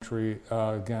country.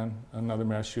 Again, another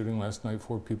mass shooting last night,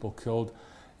 4 people killed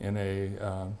in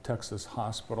a Texas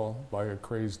hospital by a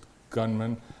crazed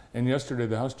gunman. And yesterday,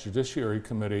 the House Judiciary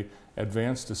Committee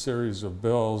advanced a series of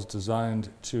bills designed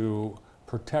to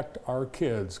protect our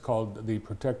kids, called the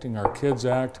Protecting Our Kids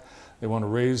Act. They want to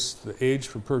raise the age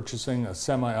for purchasing a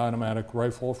semi-automatic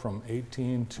rifle from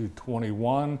 18 to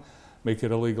 21, make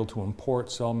it illegal to import,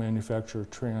 sell, manufacture,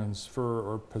 transfer,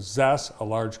 or possess a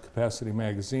large capacity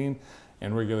magazine,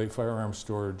 and regulate firearm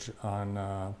storage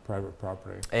on private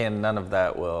property. And none of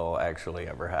that will actually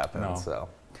ever happen. No. So,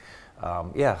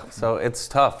 so it's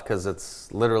tough because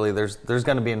it's literally there's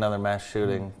going to be another mass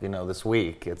shooting, this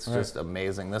week. It's just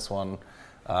amazing. This one,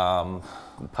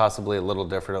 possibly a little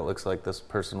different. It looks like this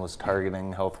person was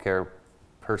targeting healthcare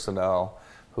personnel.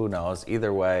 Who knows?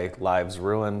 Either way, lives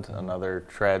ruined. Another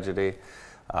tragedy.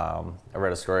 I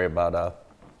read a story about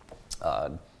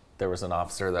there was an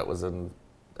officer that was in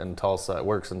Tulsa,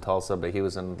 works in Tulsa, but he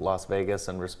was in Las Vegas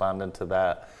and responded to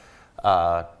that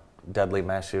deadly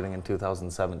mass shooting in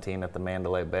 2017 at the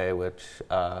Mandalay Bay, which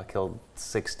killed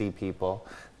 60 people.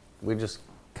 We just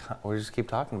keep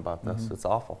talking about this. It's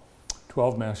awful.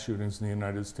 12 mass shootings in the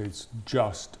United States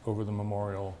just over the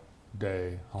Memorial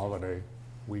Day holiday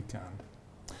weekend.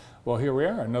 Well, here we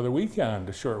are, another weekend,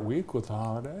 a short week with the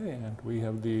holiday, and we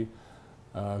have the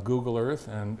Google Earth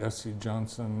and SC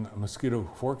Johnson mosquito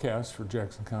forecast for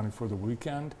Jackson County for the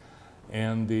weekend.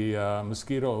 And the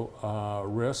mosquito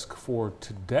risk for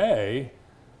today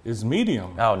is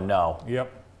medium. Oh, no.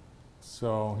 Yep.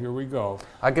 So here we go.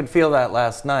 I could feel that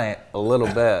last night a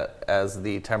little bit as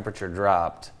the temperature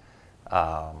dropped.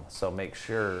 So make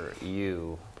sure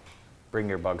you bring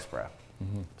your bug spray.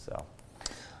 So.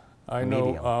 I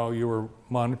know you were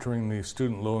monitoring the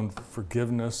student loan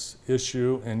forgiveness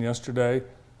issue, and yesterday,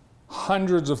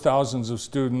 hundreds of thousands of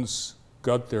students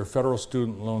got their federal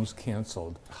student loans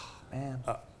canceled. Man.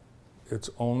 It's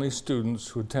only students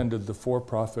who attended the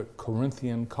for-profit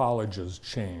Corinthian Colleges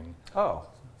chain. Oh.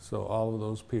 So all of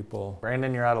those people.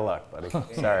 Brandon, you're out of luck, buddy.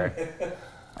 Sorry.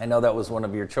 I know that was one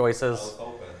of your choices. I was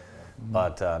hoping.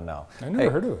 But no. I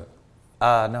never heard of it.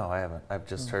 No, I haven't. I've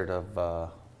just heard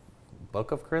of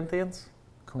Book of Corinthians?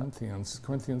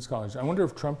 Corinthians College. I wonder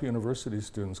if Trump University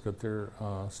students got their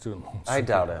student loans. I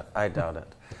doubt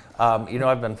it.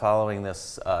 I've been following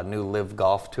this new Live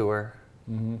Golf Tour.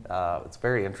 It's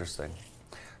very interesting.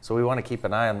 So we want to keep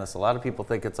an eye on this. A lot of people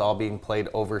think it's all being played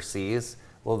overseas.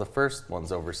 Well, the first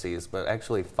one's overseas, but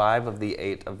actually 5 of the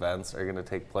 8 events are going to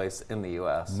take place in the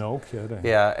U.S. No kidding.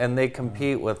 Yeah, and they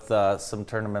compete with some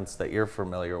tournaments that you're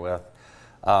familiar with.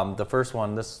 The first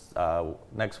one this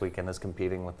next weekend is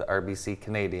competing with the RBC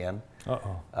Canadian.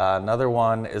 Another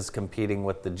one is competing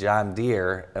with the John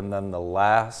Deere, and then the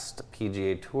last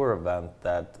PGA Tour event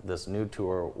that this new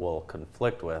tour will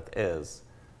conflict with is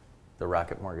the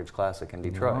Rocket Mortgage Classic in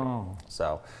Detroit. Wow.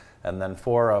 So, and then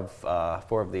 4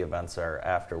 of the events are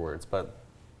afterwards. But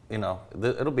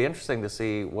it'll be interesting to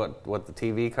see what the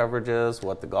TV coverage is,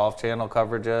 what the Golf Channel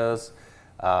coverage is.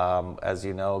 As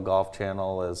you know, Golf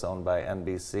Channel is owned by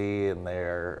NBC, and they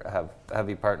have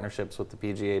heavy partnerships with the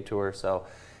PGA Tour. So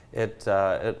it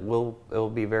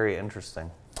will be very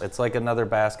interesting. It's like another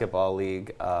basketball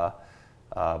league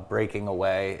breaking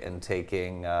away and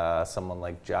taking someone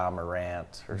like Ja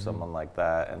Morant or someone like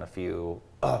that, and a few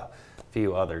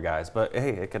other guys. But hey,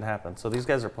 it can happen. So these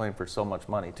guys are playing for so much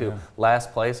money too. Yeah.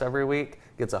 Last place every week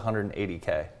gets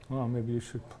 $180K. Well, maybe you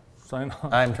should sign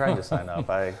up. I'm trying to sign up.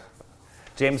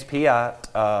 James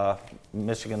Piot,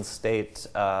 Michigan State,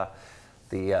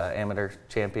 the amateur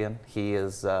champion.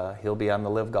 He'll be on the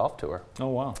Live Golf Tour. Oh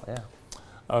wow! Yeah.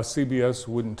 CBS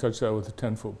wouldn't touch that with a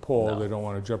 10-foot pole. No. They don't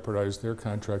want to jeopardize their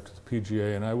contract with the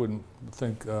PGA, and I wouldn't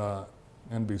think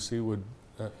NBC would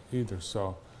either.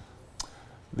 So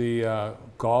the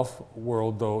golf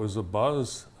world, though, is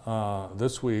abuzz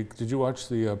this week. Did you watch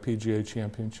the PGA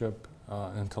Championship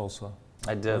in Tulsa?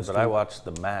 I did, but I watched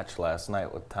the match last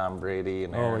night with Tom Brady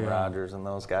and Aaron Rodgers and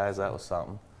those guys. That was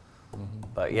something.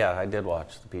 But yeah, I did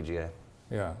watch the PGA.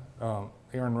 Yeah,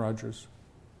 Aaron Rodgers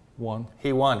won.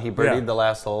 He won. He birdied the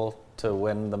last hole to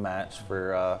win the match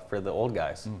for the old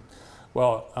guys.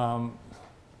 Well,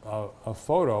 a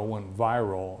photo went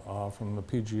viral from the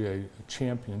PGA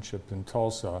Championship in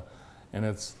Tulsa, and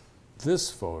it's this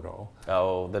photo.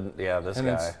 Oh, this and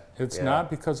guy. It's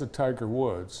not because of Tiger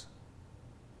Woods.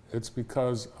 It's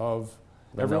because of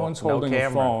everyone's holding a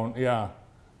phone. Yeah.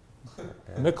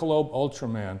 Michelob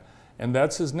Ultraman. And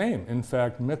that's his name. In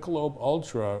fact, Michelob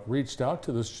Ultra reached out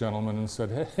to this gentleman and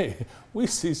said, hey, we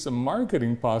see some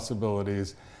marketing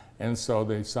possibilities. And so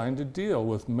they signed a deal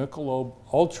with Michelob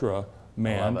Ultra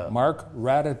man, Mark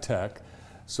Ratatek.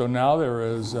 So now there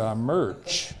is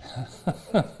merch.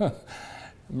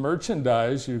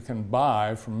 Merchandise you can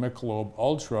buy from Michelob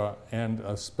Ultra and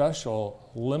a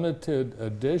special limited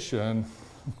edition.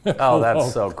 Oh,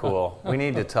 that's so cool. We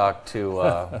need to talk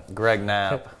to Greg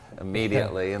Knapp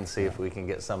immediately and see if we can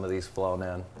get some of these flown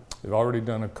in. They've already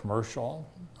done a commercial.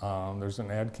 There's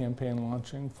an ad campaign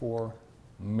launching for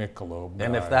Michelob.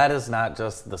 And if that is not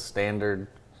just the standard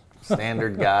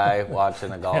guy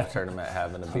watching a golf tournament,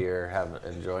 having a beer,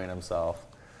 enjoying himself,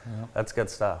 that's good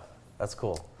stuff. That's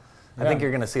cool. I think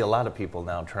you're going to see a lot of people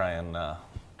now try and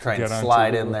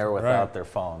slide in there without their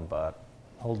phone, but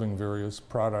holding various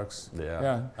products.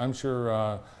 Yeah, I'm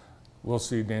sure we'll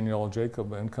see Danielle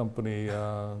Jacob and company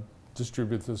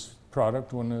distribute this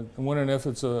product when and if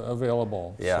it's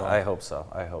available. Yeah, so. I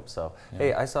hope so. Yeah.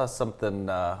 Hey, I saw something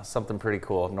pretty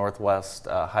cool. Northwest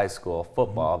High School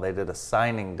football. They did a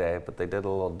signing day, but they did it a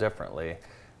little differently.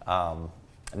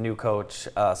 New coach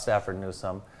Stafford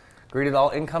Newsome greeted all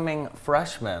incoming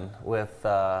freshmen with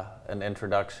an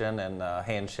introduction and a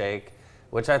handshake,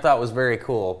 which I thought was very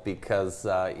cool because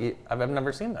I've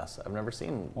never seen this. I've never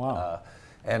seen. Wow.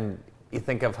 And you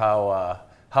think of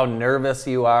how nervous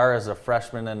you are as a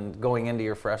freshman and going into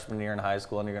your freshman year in high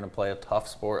school, and you're going to play a tough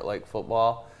sport like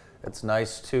football. It's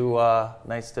nice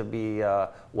to be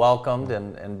welcomed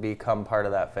and become part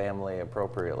of that family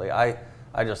appropriately. I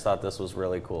just thought this was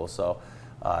really cool. So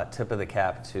tip of the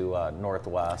cap to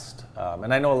Northwest.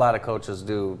 And I know a lot of coaches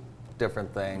do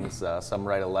different things. Some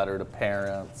write a letter to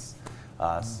parents,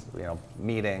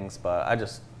 meetings, but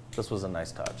this was a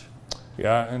nice touch.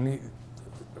 Yeah, and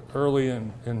early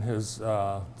in his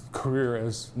career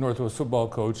as Northwest football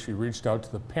coach, he reached out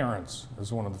to the parents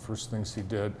as one of the first things he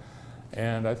did.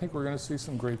 And I think we're going to see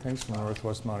some great things from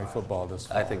Northwest Mountie football this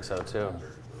fall. I think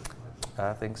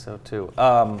so too.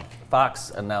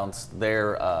 Fox announced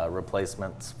their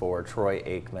replacements for Troy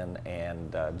Aikman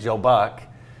and Joe Buck,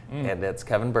 and it's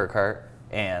Kevin Burkhardt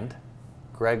and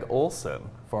Greg Olsen,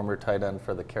 former tight end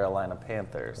for the Carolina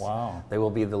Panthers. Wow. They will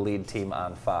be the lead team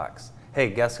on Fox. Hey,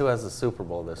 guess who has the Super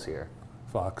Bowl this year?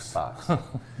 Fox.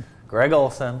 Greg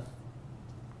Olsen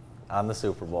on the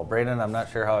Super Bowl. Braden, I'm not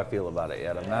sure how I feel about it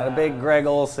yet. I'm not a big Greg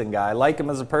Olsen guy. I like him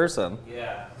as a person.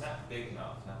 Yeah, not big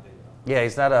enough. Yeah,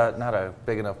 he's not a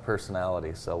big enough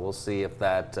personality. So we'll see if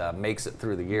that makes it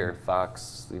through the year.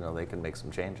 Fox, they can make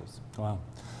some changes. Wow.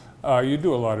 You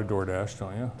do a lot of DoorDash,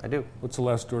 don't you? I do. What's the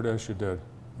last DoorDash you did?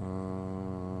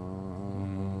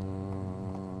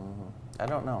 I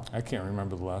don't know. I can't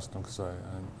remember the last one because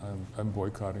I'm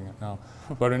boycotting it now.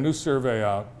 But a new survey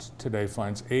out today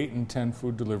finds 8 in 10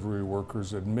 food delivery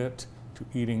workers admit to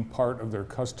eating part of their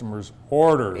customers'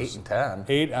 orders. 8 in 10?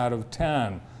 8 out of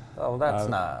 10. Oh, that's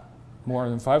not. More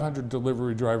than 500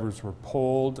 delivery drivers were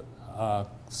polled,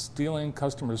 stealing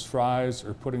customers' fries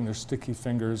or putting their sticky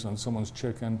fingers on someone's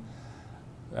chicken.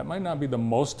 That might not be the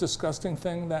most disgusting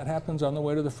thing that happens on the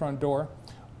way to the front door.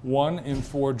 1 in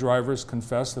 4 drivers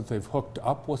confess that they've hooked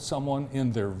up with someone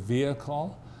in their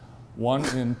vehicle. 1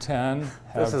 in 10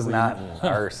 have... This is not in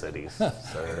our cities,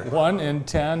 sir. 1 in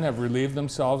 10 have relieved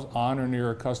themselves on or near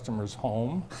a customer's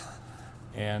home.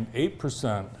 And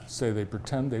 8% say they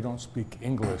pretend they don't speak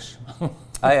English.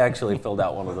 I actually filled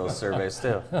out one of those surveys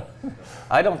too.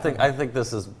 I think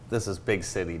this is big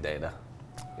city data.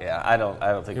 Yeah, I don't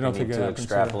think we need to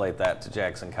extrapolate that to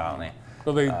Jackson County.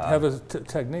 Well, they have a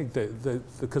technique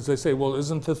because they say, well,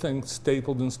 isn't the thing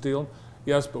stapled in steel?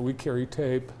 Yes, but we carry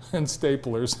tape and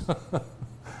staplers.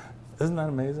 Isn't that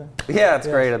amazing? Yeah, it's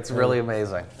great. It's really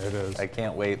amazing. It is. I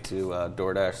can't wait to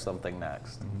DoorDash something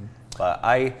next. Mm-hmm. But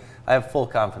I have full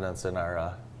confidence in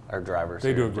our drivers.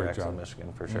 They do a in great Jackson, job.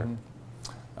 Michigan, for sure.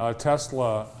 Mm-hmm.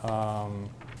 Tesla,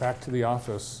 back to the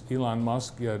office. Elon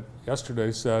Musk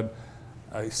yesterday said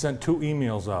he sent 2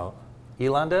 emails out.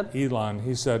 Elon did? Elon.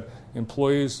 He said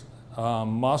employees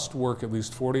must work at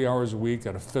least 40 hours a week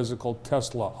at a physical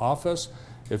Tesla office.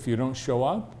 If you don't show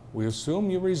up, we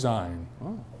assume you resign.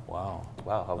 Oh, wow.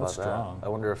 Wow, how about That's strong. that? I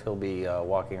wonder if he'll be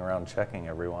walking around checking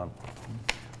everyone.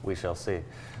 We shall see.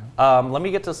 Let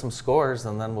me get to some scores,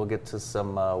 and then we'll get to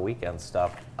some weekend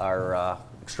stuff. Our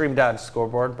Extreme Dodge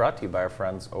scoreboard brought to you by our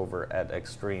friends over at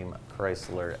Extreme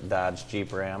Chrysler Dodge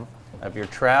Jeep Ram. If you're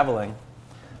traveling,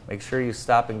 make sure you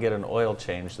stop and get an oil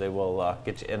change. They will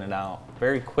get you in and out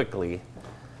very quickly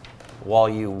while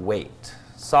you wait.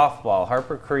 Softball,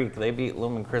 Harper Creek, they beat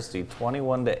Lumen Christi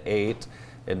 21-8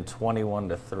 and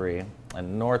 21-3.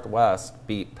 And Northwest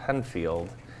beat Penfield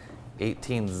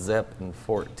 18-0 and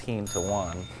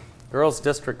 14-1. Girls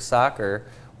District Soccer,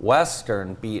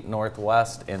 Western beat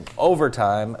Northwest in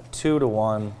overtime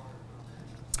 2-1.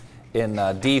 In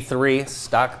D3,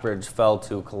 Stockbridge fell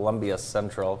to Columbia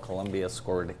Central. Columbia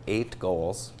scored 8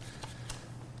 goals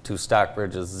to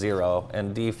Stockbridge's 0.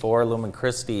 In D4, Lumen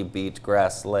Christi beat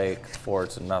Grass Lake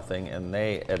 4-0, and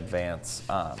they advance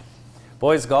on.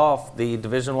 Boys golf, the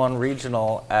Division I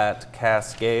regional at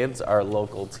Cascades, our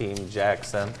local team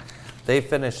Jackson. They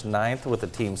finished 9th with a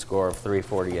team score of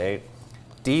 348.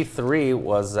 D3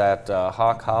 was at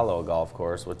Hawk Hollow Golf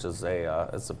Course, which is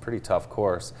it's a pretty tough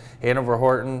course. Hanover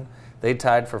Horton, they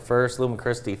tied for first. Lumen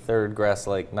Christi 3rd, Grass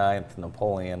Lake 9th,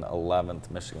 Napoleon 11th,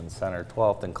 Michigan Center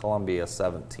 12th, and Columbia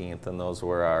 17th, and those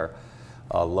were our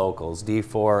locals.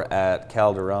 D4 at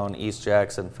Calderon, East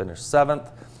Jackson finished 7th.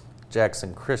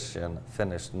 Jackson Christian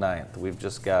finished 9th. We've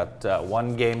just got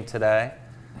one game today.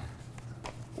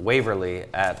 Waverly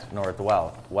at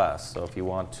Northwest. So if you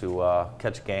want to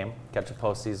catch a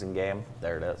postseason game,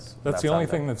 there it is. That's the only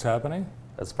thing that's happening?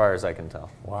 As far as I can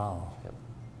tell. Wow. Yep.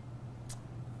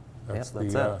 That's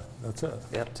it. That's it.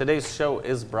 Yep. Today's show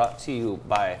is brought to you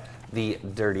by the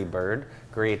Dirty Bird.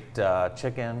 Great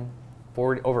chicken,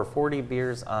 over 40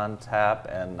 beers on tap,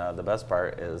 and the best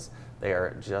part is they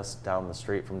are just down the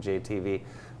street from JTV.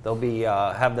 They'll be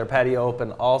have their patio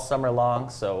open all summer long,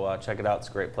 so check it out. It's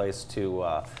a great place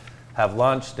to have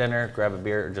lunch, dinner, grab a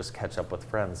beer, or just catch up with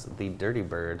friends. The Dirty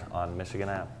Bird on Michigan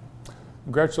Ave.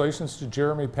 Congratulations to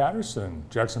Jeremy Patterson.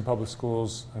 Jackson Public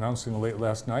Schools announcing late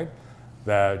last night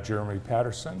that Jeremy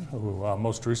Patterson, who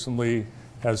most recently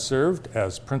has served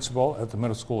as principal at the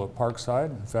middle school at Parkside,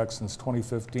 in fact since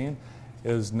 2015,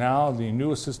 is now the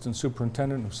new assistant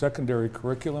superintendent of secondary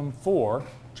curriculum for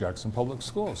Jackson Public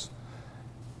Schools.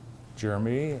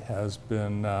 Jeremy has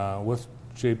been with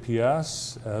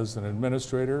JPS as an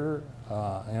administrator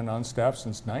and on staff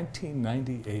since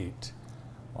 1998.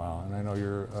 Wow, and I know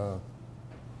you're a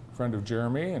friend of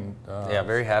Jeremy, and yeah,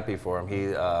 very happy for him.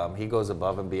 He goes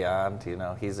above and beyond. You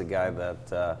know, he's a guy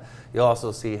that you'll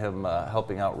also see him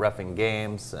helping out reffing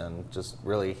games, and just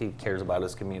really he cares about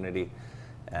his community,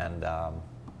 and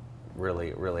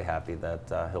really happy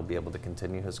that he'll be able to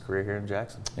continue his career here in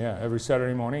Jackson. Yeah, every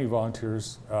Saturday morning he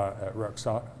volunteers at rec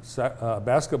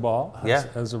basketball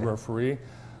as a referee.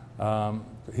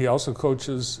 He also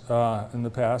coaches in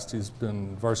the past. He's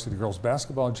been varsity girls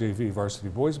basketball, JV varsity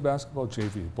boys basketball,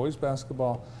 JV boys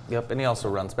basketball. Yep, and he also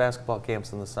runs basketball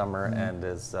camps in the summer and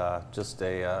is just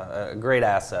a great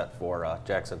asset for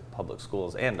Jackson Public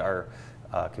Schools and our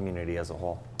community as a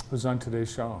whole. Who's on today's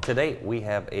show? Today we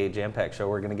have a jam-packed show.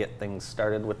 We're going to get things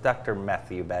started with Dr.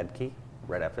 Matthew Badke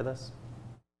right after this.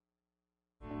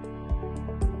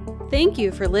 Thank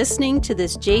you for listening to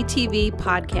this JTV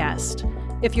podcast.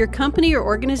 If your company or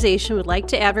organization would like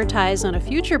to advertise on a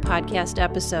future podcast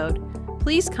episode,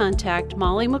 please contact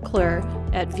Molly McClure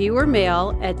at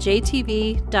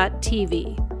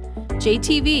viewermail@jtv.tv.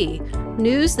 JTV,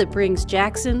 news that brings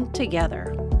Jackson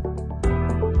together.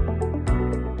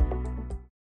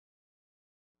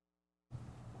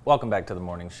 Welcome back to the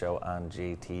morning show on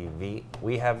JTV.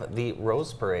 We have the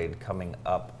Rose Parade coming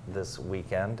up this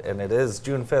weekend, and it is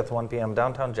June 5th, 1 p.m.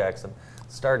 downtown Jackson,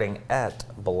 starting at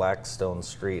Blackstone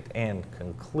Street and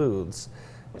concludes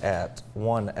at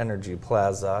One Energy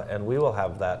Plaza, and we will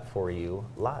have that for you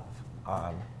live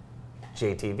on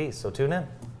JTV, so tune in.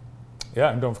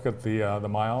 Yeah, and don't forget the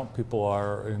mile. People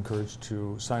are encouraged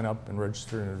to sign up and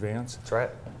register in advance. That's right.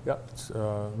 Yep, it's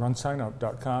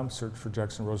runsignup.com. Search for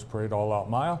Jackson Rose Parade All-Out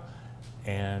Mile,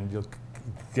 and you'll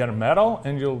get a medal,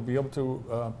 and you'll be able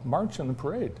to march in the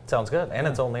parade. Sounds good, and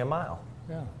it's only a mile.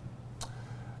 Yeah.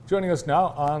 Joining us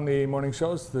now on the morning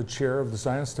show is the chair of the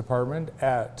science department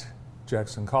at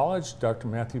Jackson College, Dr.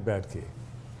 Matthew Badke.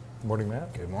 Good morning,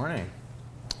 Matt. Good morning.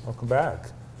 Welcome back.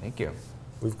 Thank you.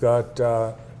 We've got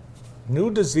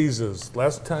new diseases.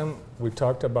 Last time we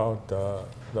talked about the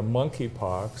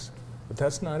monkeypox, but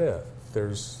that's not it.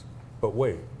 But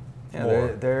wait.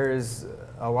 Yeah, there's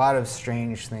a lot of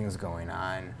strange things going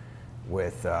on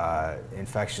with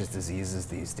infectious diseases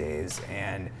these days,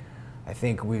 and I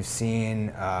think we've seen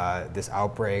this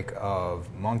outbreak of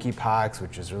monkeypox,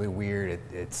 which is really weird.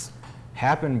 It's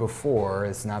happened before.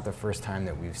 It's not the first time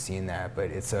that we've seen that, but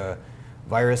it's a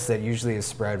virus that usually is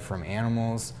spread from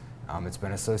animals. It's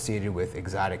been associated with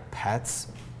exotic pets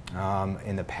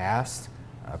in the past,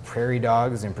 prairie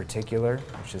dogs in particular,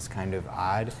 which is kind of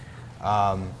odd.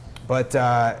 But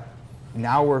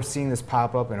now we're seeing this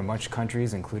pop up in a bunch of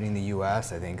countries, including the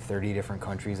U.S. I think 30 different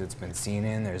countries it's been seen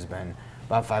in. There's been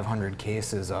about 500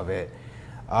 cases of it,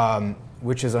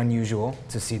 which is unusual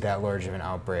to see that large of an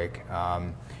outbreak.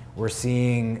 We're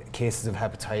seeing cases of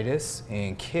hepatitis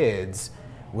in kids,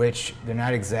 which they're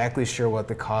not exactly sure what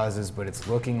the cause is, but it's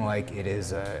looking like it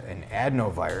is an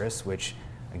adenovirus, which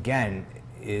again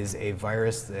is a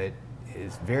virus that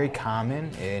is very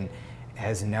common and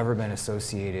has never been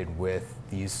associated with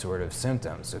these sort of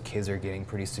symptoms. So kids are getting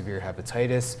pretty severe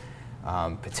hepatitis,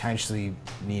 potentially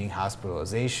needing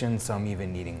hospitalization, some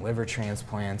even needing liver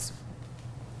transplants,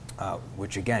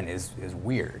 which again is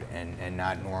weird and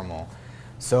not normal.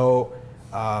 So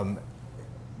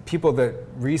people that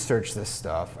research this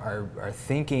stuff are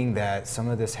thinking that some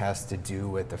of this has to do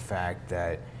with the fact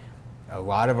that a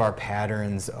lot of our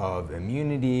patterns of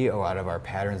immunity, a lot of our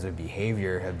patterns of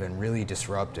behavior have been really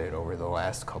disrupted over the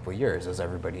last couple of years, as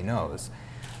everybody knows.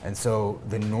 And so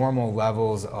the normal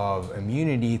levels of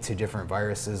immunity to different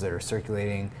viruses that are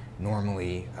circulating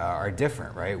normally are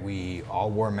different, right? We all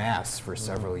wore masks for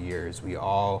several years. We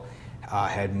all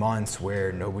had months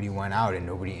where nobody went out and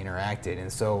nobody interacted. And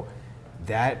so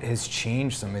that has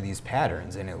changed some of these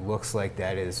patterns, and it looks like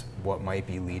that is what might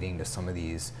be leading to some of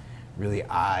these really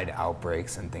odd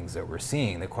outbreaks and things that we're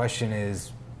seeing. The question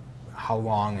is, how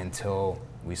long until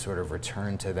we sort of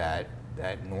return to that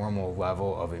normal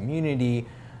level of immunity,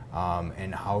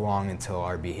 and how long until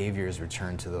our behaviors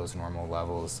return to those normal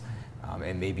levels,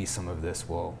 and maybe some of this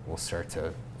will start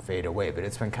to fade away. But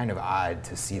it's been kind of odd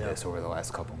to see this over the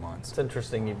last couple months. It's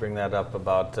interesting you bring that up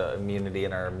about immunity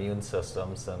and our immune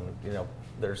systems, and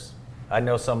I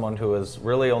know someone who has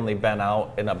really only been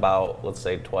out and about, let's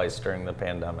say, twice during the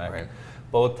pandemic. Right.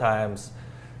 Both times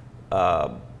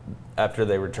after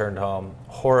they returned home,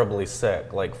 horribly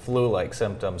sick, like flu-like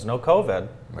symptoms. No COVID,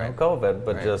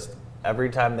 but just every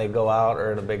time they go out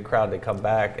or in a big crowd, they come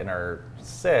back and are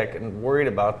sick and worried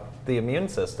about the immune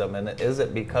system. And is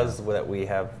it because that we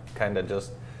have kind of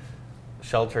just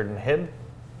sheltered and hid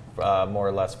more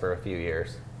or less for a few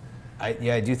years?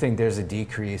 I do think there's a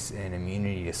decrease in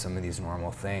immunity to some of these normal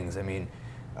things. I mean,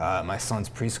 my son's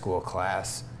preschool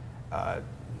class,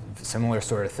 similar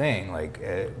sort of thing. Like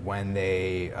when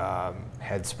they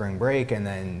had spring break and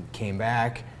then came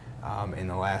back in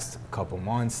the last couple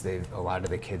months, a lot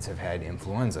of the kids have had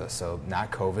influenza. So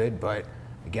not COVID, but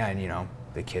again,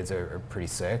 the kids are pretty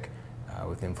sick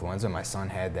with influenza. My son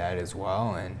had that as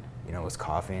well, and was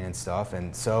coughing and stuff.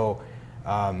 And so,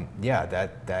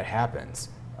 that happens.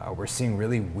 We're seeing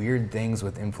really weird things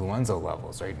with influenza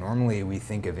levels, right? Normally we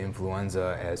think of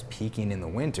influenza as peaking in the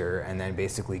winter and then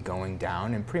basically going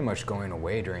down and pretty much going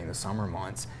away during the summer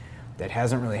months. That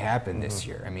hasn't really happened this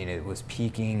year. I mean, it was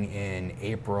peaking in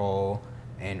April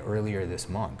and earlier this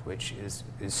month, which is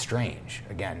strange.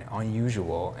 Again,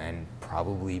 unusual, and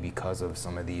probably because of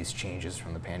some of these changes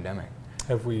from the pandemic.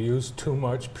 Have we used too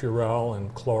much Purell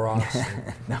and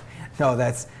Clorox? No,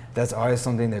 that's always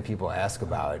something that people ask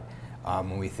about.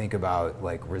 When we think about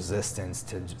like resistance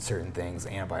to certain things,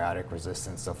 antibiotic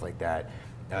resistance, stuff like that,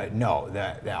 no,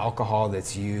 the alcohol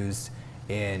that's used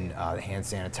in the hand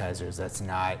sanitizers, that's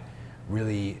not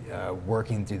really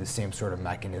working through the same sort of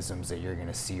mechanisms that you're going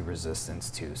to see resistance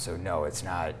to. So no, it's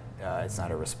not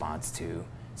a response to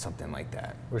something like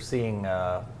that. We're seeing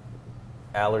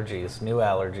allergies, new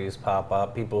allergies pop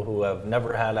up. People who have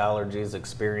never had allergies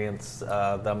experience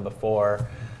them before.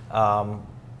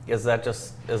 Is that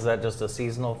just a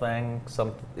seasonal thing?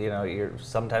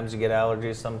 Sometimes you get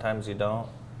allergies, sometimes you don't.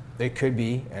 It could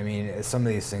be. I mean, some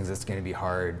of these things, it's going to be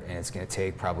hard, and it's going to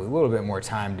take probably a little bit more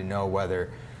time to know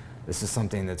whether this is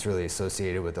something that's really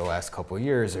associated with the last couple of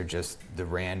years or just the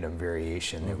random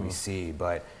variation that we see.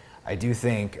 But I do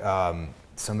think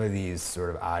some of these sort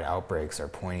of odd outbreaks are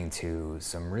pointing to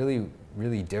some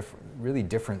really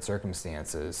different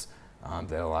circumstances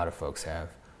that a lot of folks have.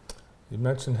 You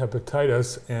mentioned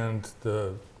hepatitis, and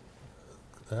the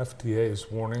FDA is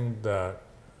warning that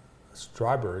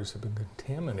strawberries have been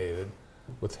contaminated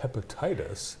with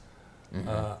hepatitis.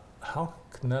 How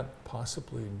can that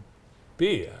possibly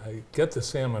be? I get the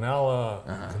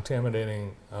salmonella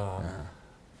contaminating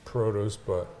produce,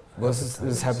 but this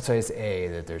is hepatitis A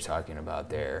that they're talking about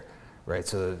there, right?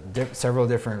 So several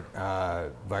different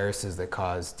viruses that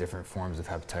cause different forms of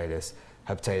hepatitis.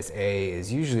 Hepatitis A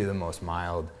is usually the most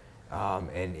mild.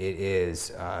 And it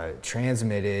is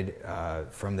transmitted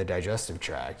from the digestive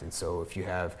tract. And so if you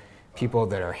have people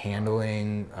that are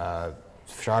handling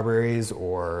strawberries,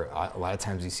 or a lot of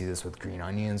times you see this with green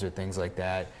onions or things like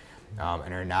that,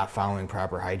 and are not following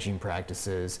proper hygiene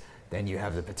practices, then you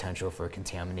have the potential for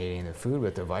contaminating the food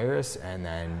with the virus. And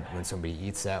then when somebody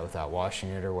eats that without washing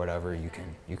it or whatever, you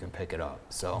can pick it up.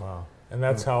 So. Wow. And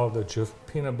that's how the Jif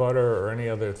peanut butter or any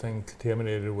other thing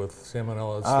contaminated with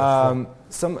salmonella?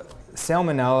 Some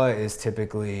salmonella is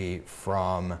typically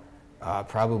from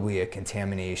probably a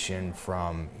contamination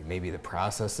from maybe the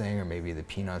processing or maybe the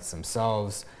peanuts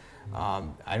themselves.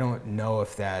 I don't know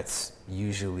if that's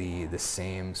usually the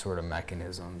same sort of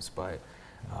mechanisms, but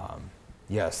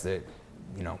yes, that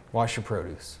wash your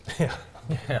produce. Yeah.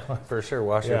 Yeah, for sure.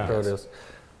 Wash your Yeah. produce.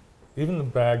 Even the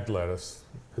bagged lettuce,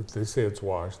 if they say it's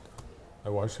washed, I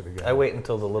wash it again. I wait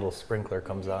until the little sprinkler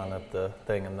comes on at the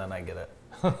thing, and then I get it.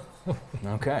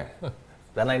 Okay,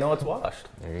 Then I know it's washed.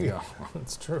 there you go.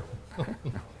 It's true.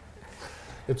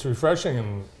 It's refreshing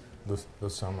in the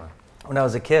summer. When I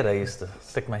was a kid, I used to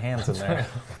stick my hands in there.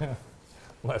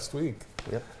 Last week,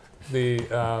 Yep.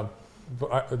 the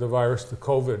virus, the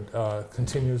COVID,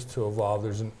 continues to evolve.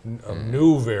 There's a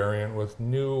new variant with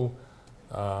new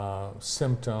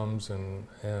symptoms and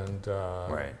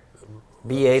Right.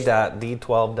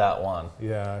 BA.D12.1.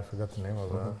 yeah, I forgot the name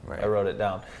of that. Right. I wrote it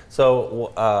down.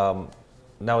 So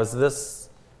now is this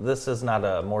is not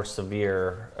a more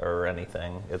severe or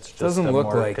anything? It's just Doesn't a look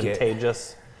more like it.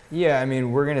 contagious. Yeah, I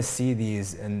mean, we're going to see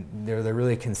these, and they're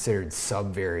really considered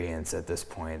subvariants at this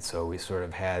point. So we sort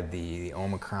of had the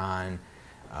Omicron,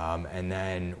 and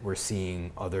then we're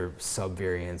seeing other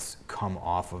subvariants come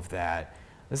off of that.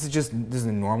 This is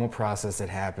a normal process that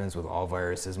happens with all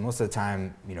viruses. Most of the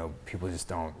time, people just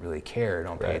don't really care,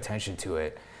 don't pay Right. attention to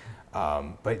it.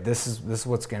 But this is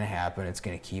what's going to happen. It's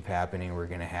going to keep happening. We're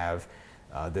going to have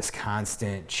this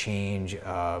constant change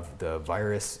of the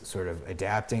virus sort of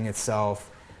adapting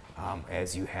itself.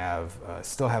 As you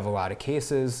still have a lot of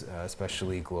cases,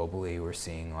 especially globally, we're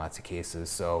seeing lots of cases.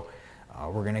 So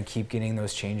we're going to keep getting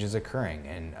those changes occurring.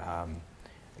 And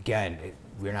again,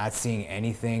 we're not seeing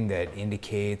anything that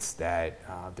indicates that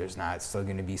there's not still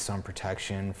going to be some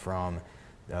protection from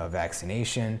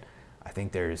vaccination. I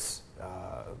think there's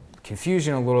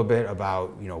confusion a little bit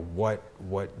about what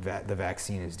the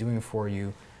vaccine is doing for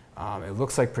you. It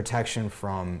looks like protection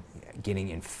from getting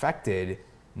infected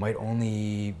might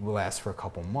only last for a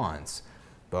couple months,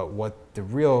 but what the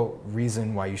real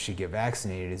reason why you should get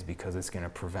vaccinated is because it's going to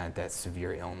prevent that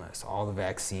severe illness. All the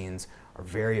vaccines are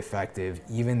very effective,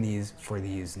 even for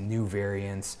these new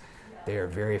variants, they are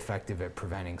very effective at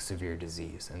preventing severe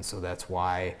disease. And so that's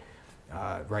why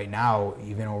right now,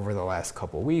 even over the last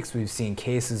couple of weeks, we've seen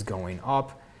cases going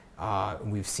up.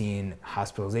 We've seen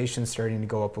hospitalizations starting to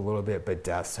go up a little bit, but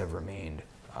deaths have remained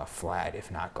flat,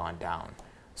 if not gone down.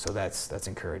 So that's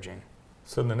encouraging.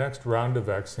 So the next round of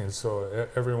vaccines, so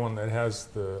everyone that has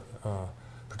the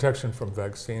protection from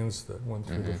vaccines that went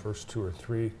through the first 2 or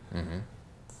 3,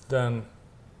 then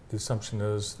the assumption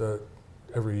is that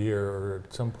every year or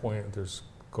at some point there's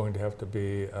going to have to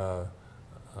be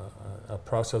a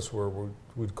process where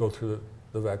we'd go through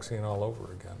the vaccine all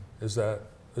over again. Is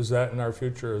that in our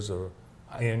future as a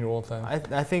annual thing?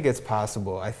 I think it's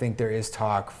possible. I think there is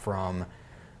talk from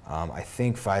I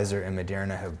think Pfizer and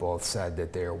Moderna have both said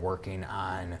that they're working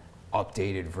on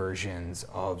updated versions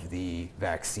of the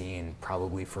vaccine,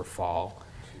 probably for fall.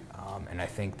 And I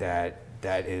think that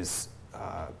is,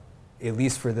 at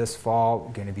least for this fall,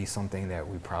 going to be something that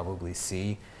we probably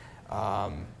see.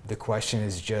 The question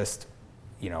is just,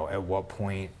 at what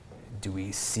point do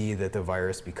we see that the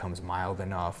virus becomes mild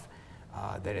enough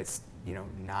that it's,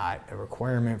 not a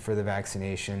requirement for the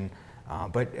vaccination.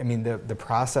 But I mean, the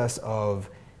process of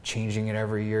changing it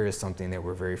every year is something that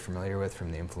we're very familiar with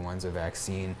from the influenza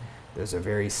vaccine. There's a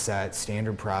very set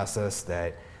standard process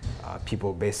that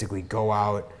people basically go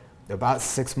out about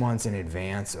 6 months in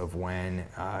advance of when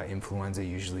influenza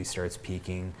usually starts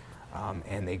peaking,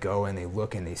 and they go and they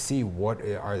look and they see what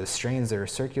are the strains that are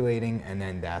circulating, and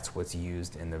then that's what's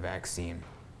used in the vaccine.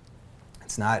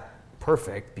 It's not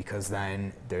perfect because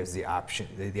then there's the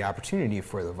opportunity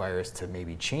for the virus to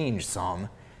maybe change some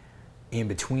in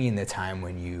between the time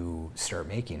when you start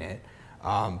making it,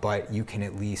 but you can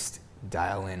at least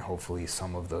dial in hopefully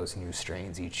some of those new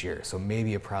strains each year. So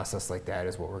maybe a process like that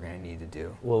is what we're going to need to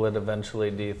do. Will it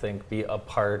eventually, do you think, be a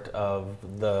part of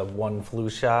the one flu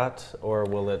shot, or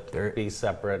will it be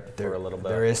separate for a little bit?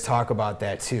 There is talk about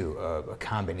that too, a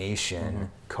combination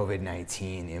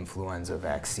COVID-19 influenza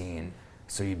vaccine.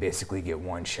 So you basically get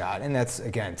one shot, and that's,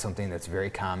 again, something that's very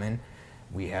common.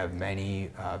 We have many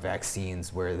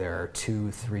vaccines where there are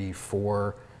 2, 3,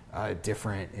 4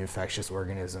 different infectious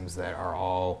organisms that are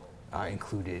all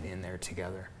included in there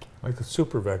together. Like the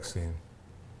super vaccine.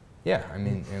 Yeah, I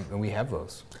mean, and we have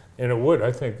those. And it would,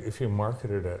 I think, if you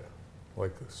marketed it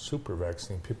like a super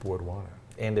vaccine, people would want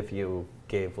it. And if you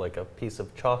gave like a piece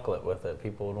of chocolate with it,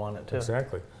 people would want it too.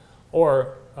 Exactly.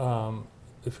 Or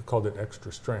if you called it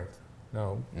extra strength.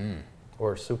 No.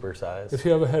 Or super size. If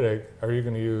you have a headache, are you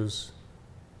going to use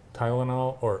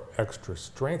Tylenol or extra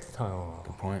strength Tylenol?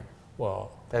 Good point.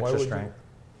 Well, Extra strength.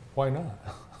 Why not?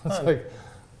 It's like,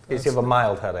 In case you have a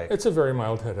mild headache. it's a very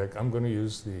mild headache. I'm going to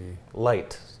use the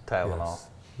Light Tylenol. yes,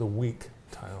 the weak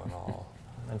Tylenol.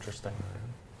 Interesting.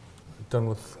 Done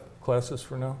with classes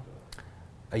for now?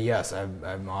 Yes,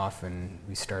 I'm off, and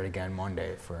we start again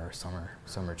Monday for our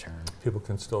summer term. People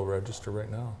can still register right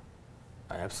now.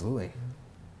 Absolutely.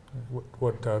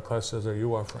 What classes are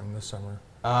you offering this summer?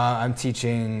 I'm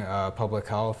teaching public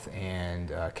health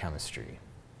and chemistry.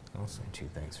 Awesome. 2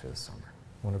 things for this summer.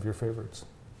 One of your favorites.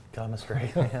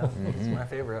 Chemistry, yeah, it's my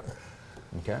favorite.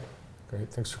 Okay. Great.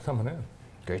 Thanks for coming in.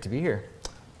 Great to be here.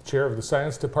 Chair of the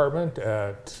Science Department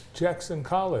at Jackson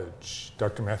College,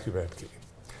 Dr. Matthew Badke.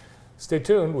 Stay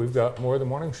tuned. We've got more of the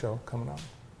morning show coming up.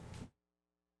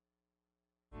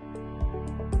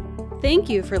 Thank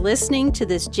you for listening to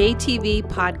this JTV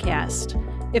podcast.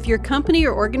 If your company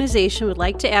or organization would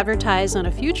like to advertise on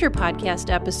a future podcast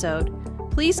episode,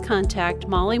 please contact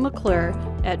Molly McClure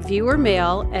at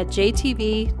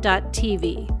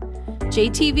viewermail@jtv.tv.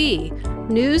 JTV,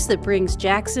 news that brings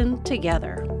Jackson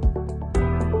together.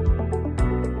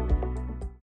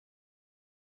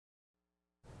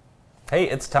 Hey,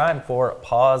 it's time for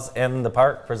Pause in the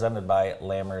Park, presented by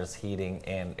Lammers Heating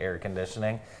and Air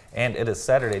Conditioning. And it is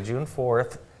Saturday, June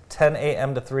 4th, 10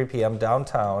 a.m. to 3 p.m.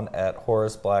 downtown at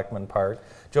Horace Blackman Park.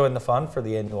 Join the fun for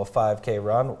the annual 5K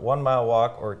run, 1 mile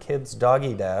walk, or kids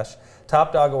doggy dash.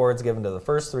 Top dog awards given to the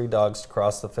first 3 dogs to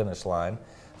cross the finish line.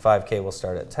 5K will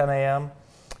start at 10 a.m.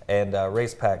 and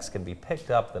race packs can be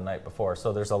picked up the night before.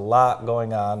 So there's a lot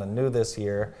going on. And new this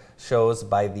year, shows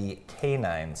by the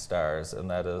Canine Stars,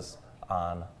 and that is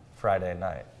on Friday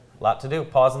night. A lot to do.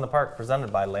 Pause in the Park,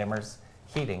 presented by Lammers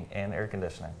Heating and Air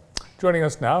Conditioning. Joining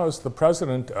us now is the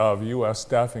president of U.S.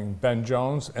 Staffing, Ben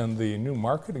Jones, and the new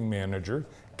marketing manager,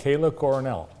 Kayla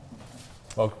Coronel.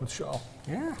 Welcome to the show.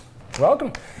 Yeah,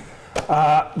 welcome.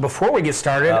 Before we get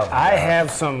started, I have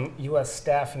some U.S.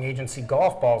 Staffing Agency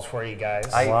golf balls for you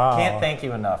guys. I Wow. can't thank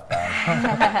you enough, Ben.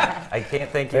 I can't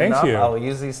thank you Thank enough. you. I will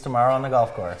use these tomorrow on the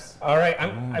golf course. All right,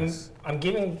 I'm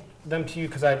giving them to you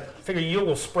because I figure you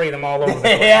will spray them all over the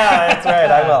course. Yeah, that's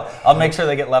right. I will. I'll make sure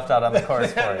they get left out on the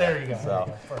course for you. There you go.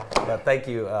 So, but thank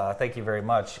you very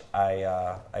much.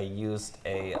 I used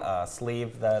a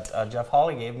sleeve that Jeff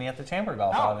Hawley gave me at the Chamber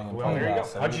Golf outing in Well, there you go.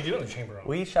 Playhouse. How'd you do in the chamber?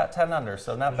 We shot 10 under,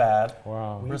 so not bad.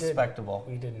 Wow. We did- Respectable.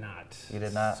 We did not. You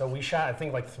did not? So we shot, I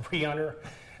think, like 3 under,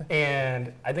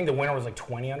 and I think the winner was like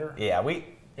 20 under. Yeah, we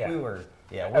were.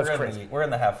 Yeah, we're in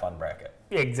the have fun bracket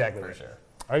Yeah, exactly. for sure.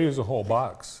 I use a whole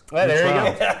box. Well, there you go.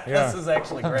 Yeah. This is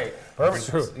actually great. Perfect.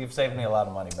 True. You've saved me a lot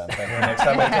of money, Ben. Thank you. Next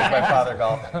time I take my father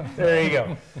golfing. There you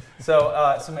go.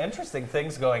 So some interesting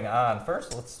things going on.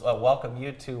 First, let's welcome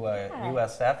you to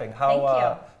U.S. Staffing. Thank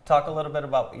you. Talk a little bit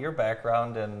about your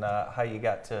background and how you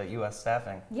got to U.S.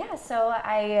 Staffing. Yeah, so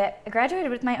I graduated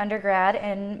with my undergrad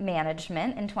in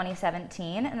management in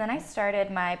 2017, and then I started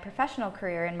my professional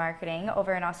career in marketing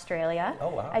over in Australia. Oh,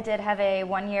 wow. I did have a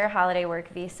 1-year holiday work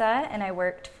visa, and I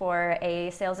worked for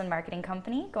a sales and marketing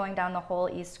company going down the whole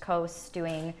East Coast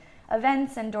doing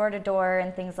events and door-to-door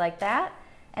and things like that.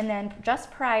 And then just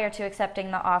prior to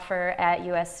accepting the offer at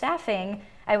U.S. Staffing,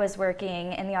 I was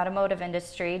working in the automotive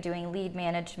industry doing lead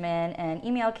management and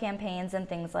email campaigns and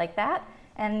things like that.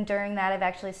 And during that, I've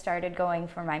actually started going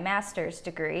for my master's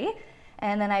degree.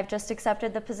 And then I've just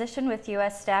accepted the position with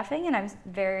U.S. Staffing, and I'm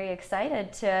very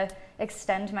excited to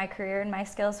extend my career and my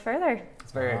skills further.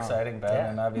 It's very exciting, Ben, Yeah.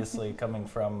 and obviously coming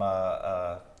from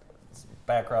a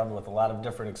background with a lot of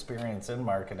different experience in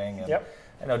marketing. And Yep.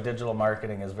 I know digital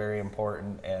marketing is very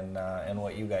important in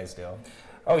what you guys do.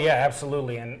 Oh yeah,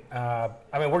 absolutely. And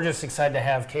we're just excited to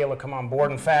have Kayla come on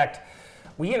board. In fact,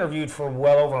 we interviewed for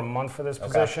well over a month for this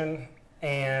position,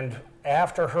 and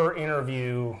after her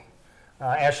interview,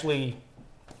 Ashley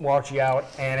walked you out,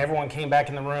 and everyone came back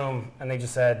in the room, and they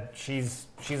just said she's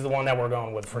the one that we're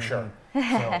going with for sure.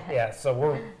 So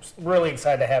we're really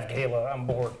excited to have Kayla on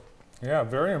board. Yeah,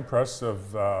 very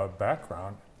impressive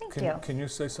background. Thank you. Can you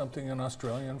say something in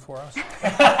Australian for us?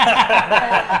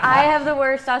 I have the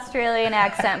worst Australian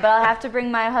accent, but I'll have to bring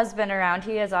my husband around.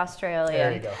 He is Australian.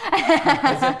 There you go.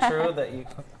 Is it true that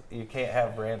you can't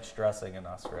have ranch dressing in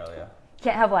Australia?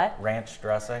 Can't have what? Ranch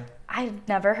dressing? I've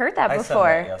never heard that I before.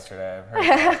 said that yesterday. I've heard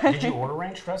that. Did you order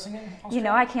ranch dressing in Australia? You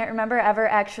know, I can't remember ever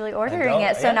actually ordering don't-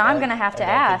 it, so yeah, now I'm I- going to have to I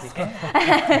don't ask. think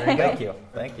you can.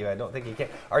 Thank you. I don't think you can.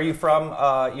 Are you from?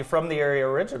 You're from the area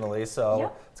originally, so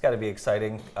Yep. it's got to be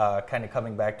exciting, kind of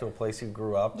coming back to a place you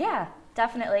grew up. Yeah,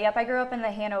 definitely. Yep, I grew up in the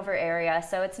Hanover area,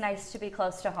 so it's nice to be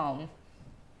close to home.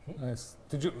 Nice.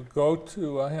 Did you go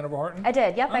to Hanover Horton? I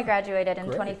did. Yep, I graduated in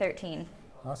great. 2013.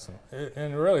 Awesome.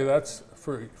 And really, that's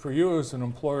for you as an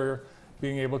employer,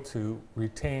 being able to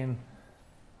retain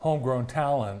homegrown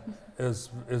talent is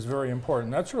very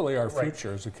important. That's really our Right.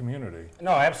 future as a community. No,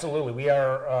 absolutely. We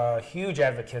are huge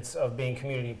advocates of being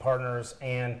community partners,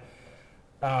 and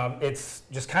It's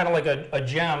just kind of like a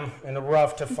gem in the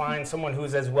rough to find someone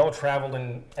who's as well-traveled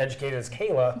and educated as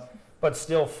Kayla, but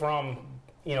still from,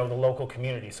 the local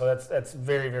community. So that's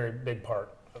very, very big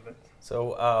part of it.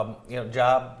 So,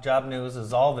 job news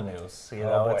is all the news.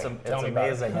 It's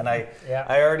amazing. And I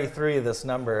already threw you this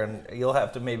number, and you'll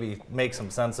have to maybe make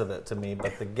some sense of it to me.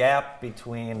 But the gap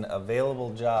between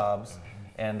available jobs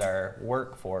and our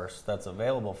workforce that's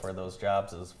available for those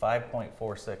jobs is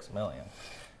 5.46 million.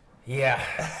 Yeah,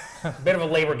 a bit of a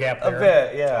labor gap there. A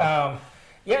bit,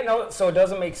 yeah. So it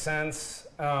doesn't make sense.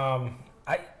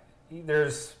 I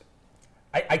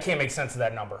can't make sense of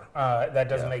that number. That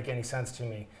doesn't make any sense to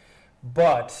me.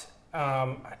 But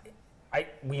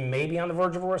we may be on the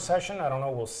verge of a recession. I don't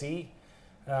know. We'll see.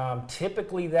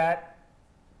 Typically, that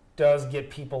does get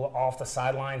people off the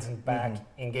sidelines and back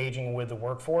engaging with the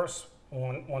workforce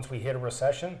once we hit a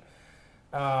recession.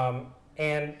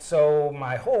 And so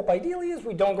my hope, ideally, is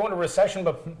we don't go into recession,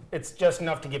 but it's just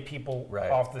enough to get people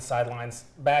off the sidelines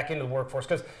back into the workforce,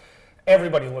 because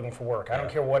everybody's looking for work. I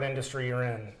don't care what industry you're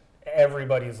in.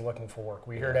 Everybody's looking for work.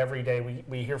 We hear it every day.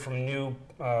 We hear from new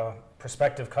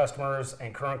prospective customers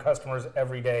and current customers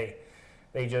every day.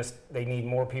 They need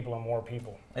more people and more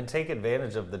people. And take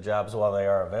advantage of the jobs while they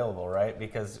are available, right?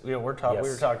 Because we were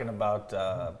talking about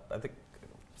I think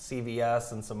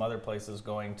CVS and some other places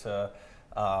going to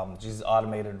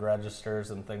automated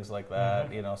registers and things like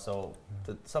that. So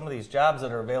some of these jobs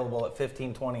that are available at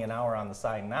 $15, $20 an hour on the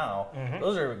sign now,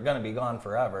 those are going to be gone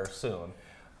forever soon.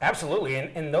 Absolutely,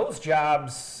 and those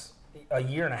jobs a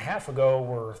year and a half ago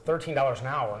were $13 an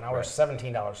hour. Now we're $17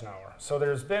 an hour. So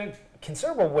there's been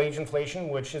considerable wage inflation,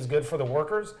 which is good for the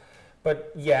workers.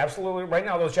 But yeah, absolutely. Right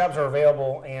now those jobs are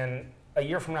available, and a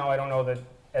year from now I don't know that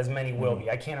as many will be.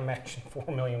 I can't imagine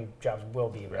 4 million jobs will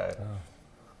be available.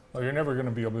 Well, you're never going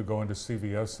to be able to go into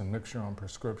CVS and mix your own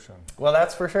prescription. Well,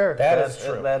 that's for sure. That is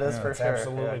true. That is for sure.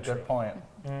 Absolutely true. Good point.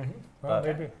 Well,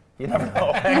 maybe. You never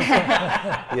know.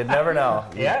 You never know.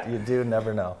 Yeah. You do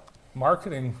never know.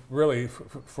 Marketing, really,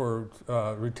 for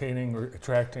retaining or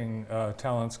attracting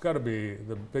talent's got to be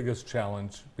the biggest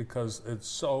challenge, because it's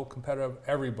so competitive.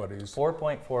 Everybody's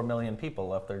 4.4 million people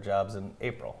left their jobs in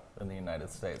April in the United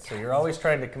States. So you're always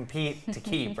trying to compete to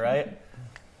keep, right?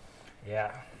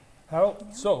 Yeah. How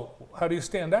do you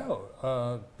stand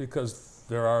out? Because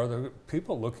there are other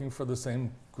people looking for the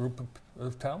same group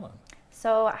of talent.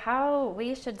 So how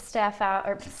we should stand out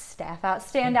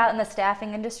in the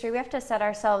staffing industry, we have to set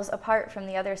ourselves apart from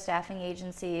the other staffing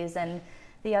agencies and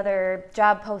the other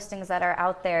job postings that are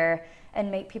out there,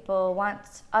 and make people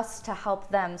want us to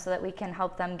help them so that we can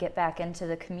help them get back into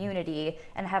the community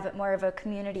and have it more of a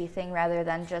community thing rather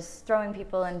than just throwing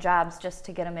people in jobs just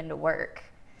to get them into work.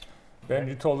 Ben,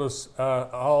 you told us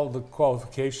all the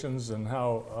qualifications and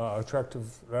how attractive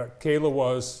Kayla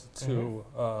was to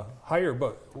hire,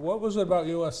 but what was it about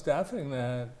U.S. Staffing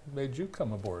that made you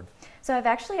come aboard? So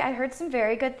I heard some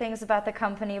very good things about the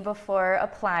company before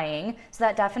applying, so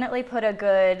that definitely put a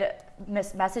good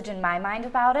message in my mind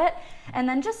about it. And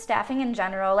then just staffing in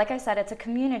general, like I said, it's a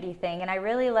community thing, and I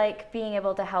really like being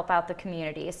able to help out the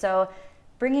community. So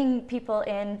bringing people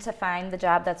in to find the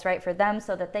job that's right for them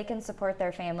so that they can support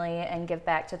their family and give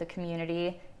back to the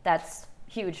community, that's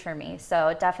huge for me. So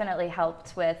it definitely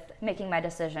helped with making my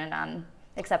decision on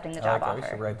accepting the job offer. We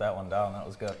should write that one down. That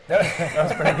was good. That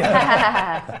was pretty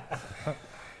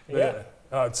good.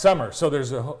 It's summer, so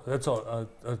that's a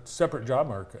separate job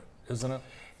market, isn't it?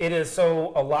 It is.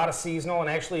 So a lot of seasonal, and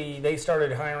actually they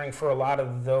started hiring for a lot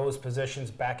of those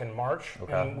positions back in March.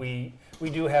 Okay. And we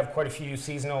do have quite a few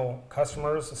seasonal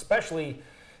customers, especially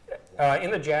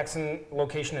in the Jackson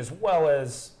location, as well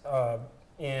as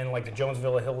in like the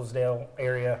Jonesville, Hillsdale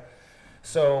area.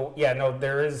 So yeah, no,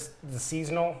 there is the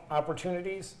seasonal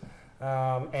opportunities,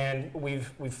 and we've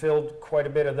filled quite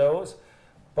a bit of those.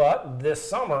 But this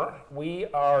summer, we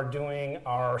are doing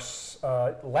our,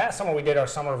 last summer we did our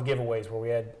summer of giveaways, where we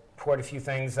had quite a few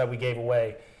things that we gave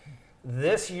away.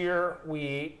 This year,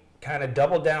 we kind of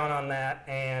doubled down on that,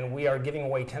 and we are giving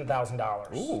away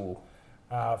 $10,000. Ooh.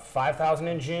 $5,000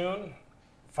 in June,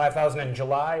 $5,000 in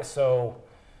July. So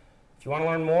if you want to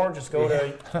learn more, just go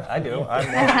to... I do. I want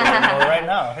to learn more right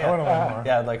now. I want to learn more.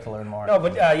 Yeah, I'd like to learn more. No,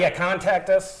 but contact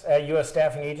us at U.S.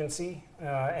 Staffing Agency.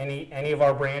 Any of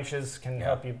our branches can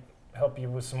help you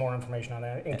with some more information on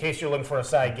that, in case you're looking for a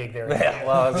side gig there. Yeah,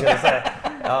 well, I was going to say.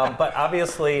 But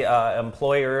obviously,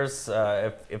 employers,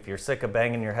 if you're sick of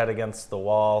banging your head against the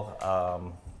wall,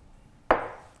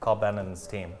 call Ben and his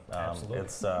team. Absolutely.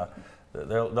 It's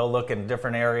they'll look in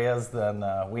different areas than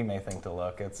we may think to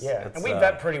look. It's and we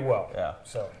vet pretty well. Yeah.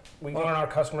 So we learn our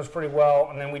customers pretty well,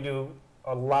 and then we do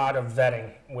a lot of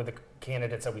vetting with the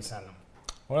candidates that we send them.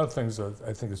 One of the things that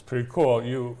I think is pretty cool,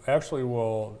 you actually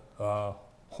will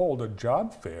hold a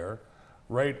job fair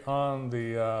right on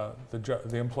the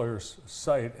employer's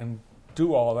site and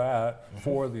do all that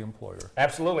for the employer.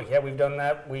 Absolutely, yeah, we've done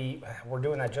that. We're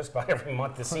doing that just about every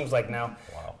month, it seems like now.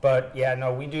 Wow. But yeah,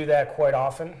 no, we do that quite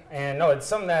often. And no, it's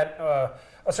something that, a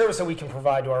service that we can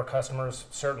provide to our customers,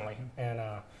 certainly. And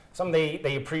something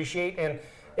they appreciate. And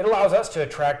it allows us to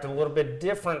attract a little bit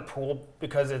different pool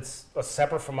because it's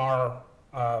separate from our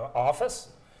office.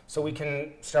 So we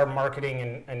can start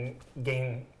marketing and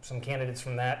gain some candidates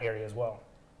from that area as well.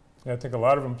 I think a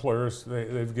lot of employers,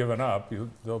 they've given up.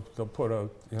 They'll put a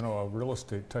real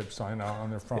estate type sign out on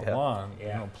their front lawn.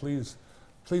 Yeah. Please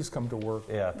come to work.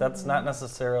 Yeah, that's not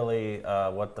necessarily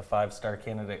what the 5-star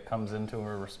candidate comes into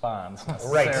or responds.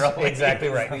 Right, exactly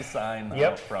right. The sign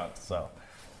Yep. out front. So,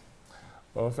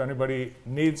 Well, if anybody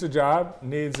needs a job,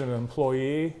 needs an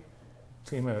employee,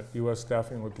 team at U.S.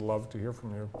 Staffing would love to hear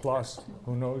from you. Plus,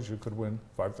 who knows, you could win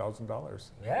 $5,000.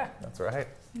 Yeah, that's right.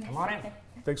 come on in.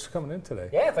 Thanks for coming in today.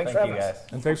 Yeah, thanks for Thank having you us.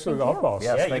 guys. And thanks for the golf balls.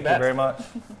 Yes, Yeah, you thank you bet. very much.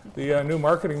 The new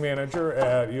marketing manager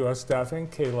at U.S. Staffing,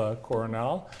 Kayla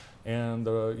Coronel, and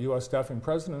the U.S. Staffing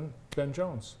president, Ben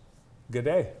Jones. Good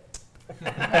day.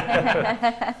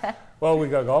 Well, we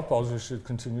got golf balls. We should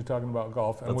continue talking about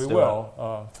golf, and Let's we do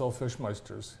will. Phil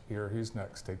Fishmeister's here. He's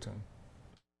next. Stay tuned.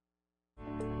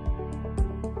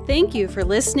 Thank you for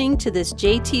listening to this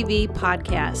JTV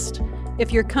podcast.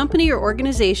 If your company or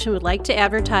organization would like to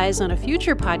advertise on a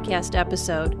future podcast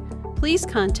episode, please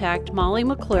contact Molly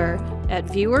McClure at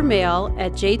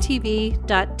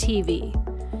viewermail@jtv.tv.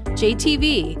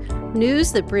 JTV,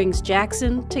 news that brings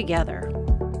Jackson together.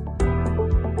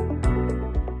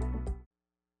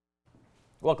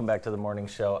 Welcome back to the morning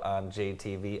show on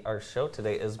JTV. Our show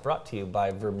today is brought to you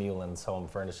by Vermeulen's Home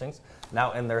Furnishings.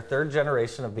 Now in their third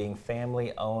generation of being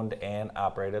family owned and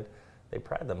operated, they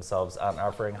pride themselves on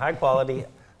offering high quality,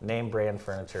 name brand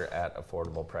furniture at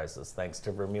affordable prices. Thanks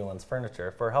to Vermeulen's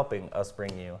Furniture for helping us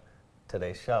bring you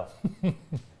today's show.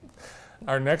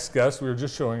 Our next guest, we were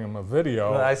just showing him a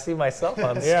video. Well, I see myself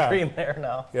on Yeah. screen there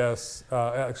now. Yes,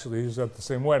 actually, he was at the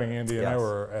same wedding Andy and I Yes.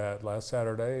 were at last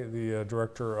Saturday. The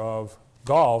director of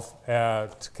golf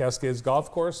at Cascades Golf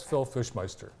Course, Phil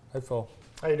Fishmeister. Hi, Phil.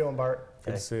 How you doing, Bart?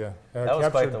 Good to see you. That was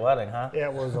quite the wedding, huh? Yeah,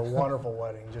 it was a wonderful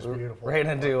wedding, just beautiful. Ran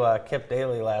into Kip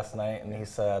Daly last night, and he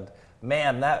said,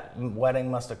 "Man, that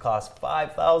wedding must have cost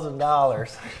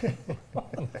 $5,000."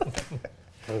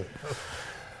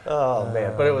 Oh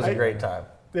man, but it was a great time.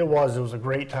 It was a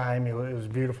great time. It was a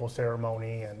beautiful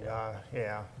ceremony, and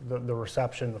the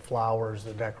reception, the flowers,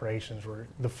 the decorations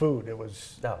the food. It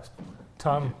was. That was.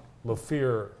 Tom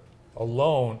LaFear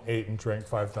alone ate and drank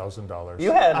 $5,000.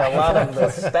 You had a lot of the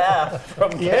staff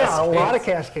from Yeah, a lot of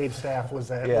Cascades. Cascade staff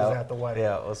was at the wedding.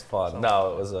 Yeah, it was fun. So.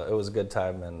 No, it was a good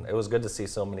time, and it was good to see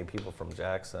so many people from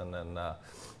Jackson. And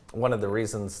one of the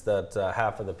reasons that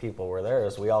half of the people were there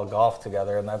is we all golfed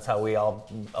together, and that's how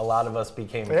a lot of us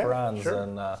became friends. Sure.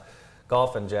 And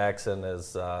golf in Jackson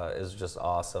is just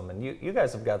awesome. And you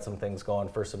guys have got some things going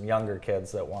for some younger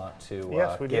kids that want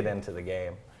to get into the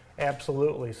game.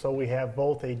 Absolutely. So we have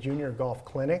both a junior golf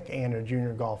clinic and a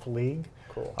junior golf league.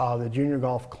 Cool. The junior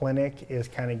golf clinic is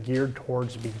kind of geared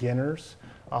towards beginners,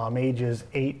 ages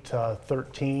 8 to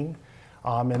 13.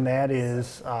 And that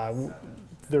is,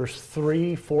 there's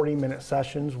 3 40-minute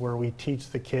sessions where we teach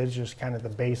the kids just kind of the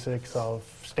basics of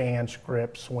stance,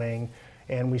 grip, swing.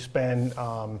 And we spend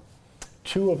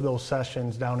 2 of those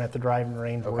sessions down at the driving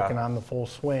range working on the full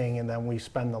swing. And then we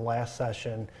spend the last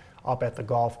session up at the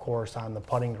golf course on the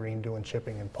putting green doing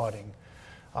chipping and putting.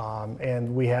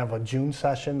 And we have a June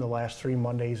session the last 3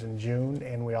 Mondays in June,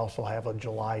 and we also have a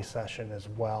July session as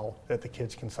well that the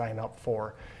kids can sign up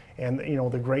for. And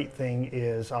the great thing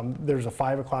is there's a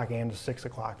 5 o'clock and a 6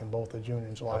 o'clock in both the June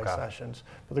and July sessions.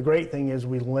 But the great thing is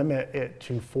we limit it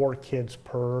to 4 kids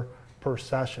per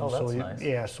session. Oh, that's nice.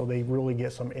 Yeah, so they really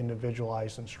get some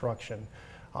individualized instruction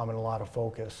and a lot of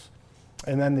focus.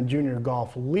 And then the Junior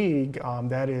Golf League,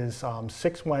 that is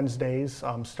 6 Wednesdays,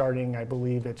 starting, I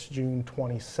believe it's June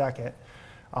 22nd.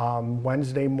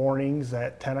 Wednesday mornings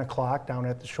at 10 o'clock down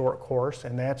at the short course,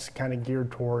 and that's kind of geared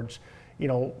towards,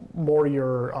 more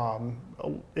your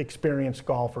experienced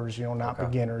golfers, not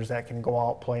beginners that can go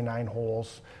out, play 9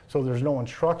 holes. So there's no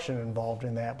instruction involved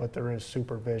in that, but there is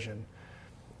supervision.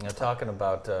 Talking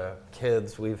about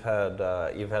kids, you've had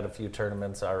a few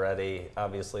tournaments already.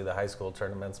 Obviously, the high school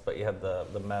tournaments, but you had the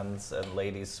men's and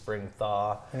ladies spring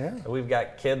thaw. Yeah. We've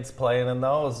got kids playing in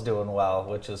those, doing well,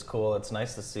 which is cool. It's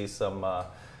nice to see some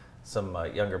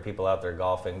younger people out there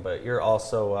golfing. But you're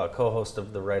also co-host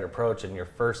of The Right Approach, and your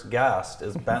first guest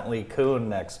is Bentley Kuhn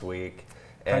next week.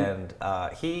 And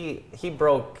he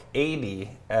broke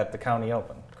 80 at the county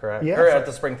open, correct? Yeah. Or at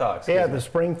the spring thaw, excuse Yeah, me. the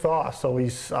spring thaw. So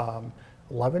he's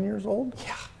 11 years old?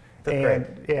 Yeah. Fifth grade.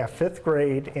 Yeah, fifth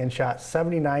grade, and shot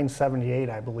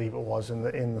 79-78, I believe it was,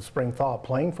 in the spring thaw,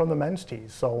 playing from the men's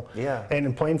tees. So Yeah.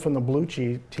 and playing from the blue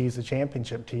tees, the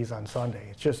championship tees on Sunday.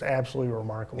 It's just absolutely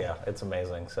remarkable. Yeah, it's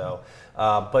amazing. So,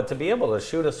 but to be able to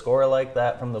shoot a score like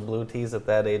that from the blue tees at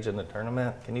that age in the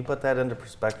tournament, can you put that into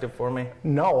perspective for me?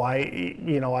 No,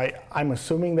 I'm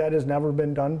assuming that has never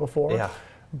been done before. Yeah.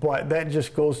 But that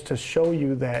just goes to show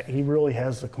you that he really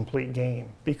has the complete game.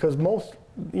 Because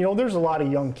there's a lot of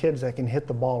young kids that can hit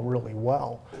the ball really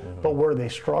well, but where they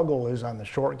struggle is on the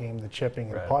short game, the chipping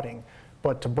and Right. putting.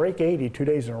 But to break 80 2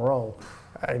 days in a row,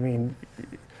 I mean,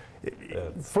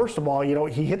 first of all,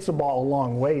 he hits the ball a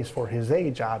long ways for his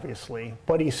age, obviously,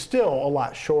 but he's still a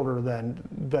lot shorter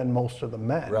than most of the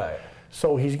men. Right.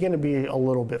 So he's going to be a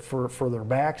little bit further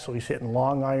back. So he's hitting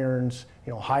long irons,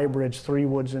 hybrids,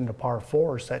 3-woods into par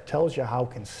 4s. That tells you how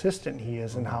consistent he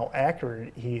is and how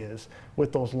accurate he is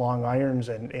with those long irons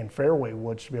and fairway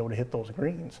woods to be able to hit those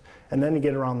greens. And then to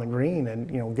get around the green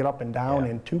and get up and down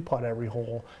Yeah. and 2-putt every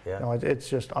hole. Yeah. It's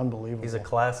just unbelievable. He's a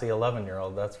classy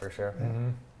 11-year-old, that's for sure.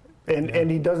 And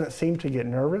he doesn't seem to get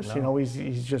nervous.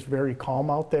 He's just very calm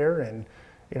out there and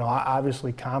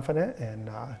obviously confident. And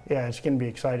it's going to be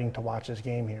exciting to watch this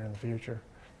game here in the future.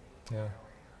 Yeah.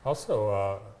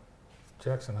 Also,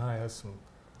 Jackson High has some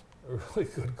really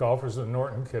good golfers. The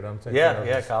Norton kid, I'm thinking of.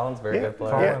 Yeah, Colin's a very Yeah, good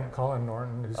player. Colin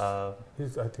Norton. Uh,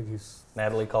 I think he's.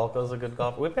 Natalie Kolko's a good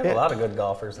golfer. We've got a lot of good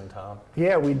golfers in town.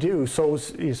 Yeah, we do. So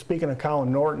speaking of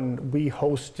Colin Norton,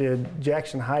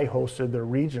 Jackson High hosted their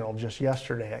regional just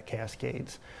yesterday at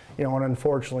Cascades. And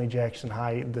unfortunately Jackson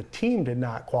High, the team did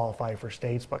not qualify for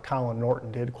states, but Colin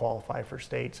Norton did qualify for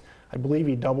states. I believe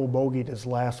he double bogeyed his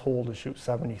last hole to shoot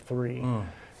 73.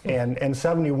 And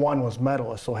 71 was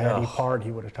medalist, so had he parred,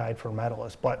 he would have tied for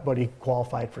medalist. But he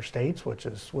qualified for states, which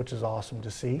is awesome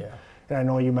to see. Yeah. And I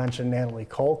know you mentioned Natalie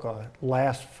Kolka.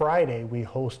 Last Friday, we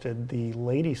hosted the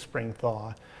Ladies Spring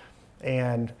Thaw.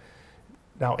 And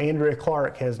now Andrea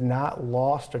Clark has not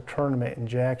lost a tournament in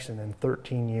Jackson in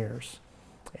 13 years.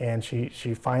 And she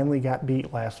finally got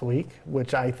beat last week,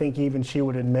 which I think even she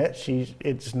would admit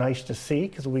it's nice to see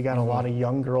because we got a lot of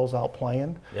young girls out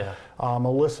playing. Yeah.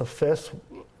 Alyssa Fiss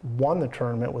won the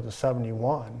tournament with a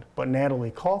 71, but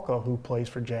Natalie Kolka, who plays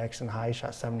for Jackson High,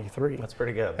 shot 73. That's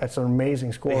pretty good. That's an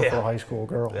amazing score for a high school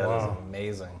girl. That is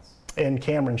amazing. And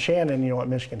Cameron Shannon, at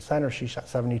Michigan Center, she shot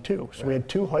 72. So we had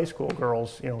 2 high school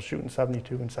girls, shooting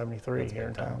 72 and 73 here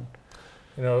in town.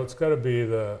 It's got to be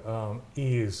the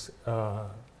ease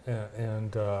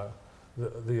and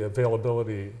the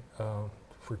availability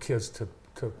for kids to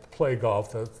play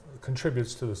golf that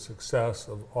contributes to the success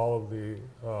of all of the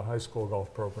high school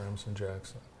golf programs in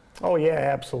Jackson. Oh yeah,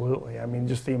 absolutely. I mean,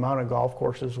 just the amount of golf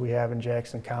courses we have in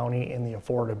Jackson County and the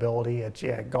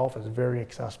affordability. Golf is very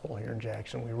accessible here in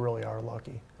Jackson. We really are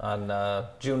lucky. On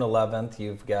June 11th,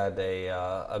 you've got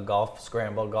a golf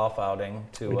scramble, golf outing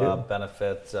to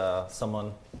benefit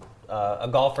someone, a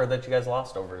golfer that you guys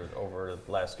lost over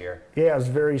last year. Yeah, it was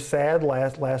very sad.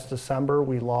 Last December,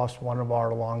 we lost one of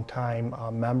our longtime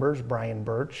members, Brian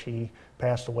Birch. He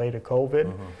passed away to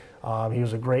COVID. He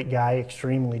was a great guy,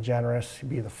 extremely generous. He'd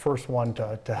be the first one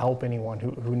to help anyone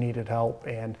who needed help.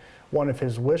 And one of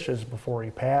his wishes before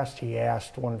he passed, he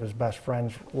asked one of his best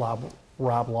friends, Rob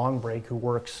Longbreak, who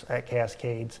works at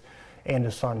Cascades, and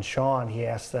his son Sean, he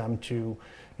asked them to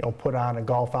put on a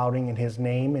golf outing in his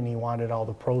name, and he wanted all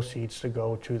the proceeds to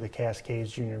go to the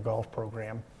Cascades Junior Golf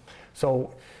Program.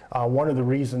 So one of the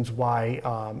reasons why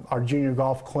our Junior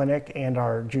Golf Clinic and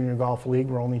our Junior Golf League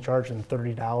were only charging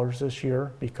 $30 this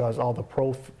year, because all the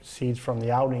proceeds from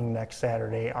the outing next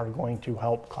Saturday are going to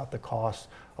help cut the costs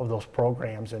of those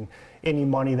programs. And any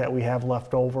money that we have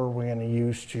left over, we're going to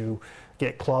use to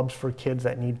get clubs for kids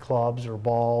that need clubs or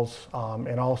balls.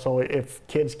 And also, if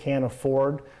kids can't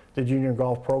afford the junior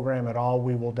golf program at all,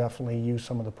 we will definitely use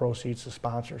some of the proceeds to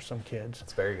sponsor some kids.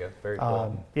 That's very good, very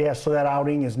cool. So that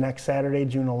outing is next Saturday,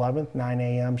 June 11th, 9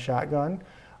 a.m. shotgun.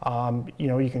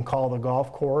 You can call the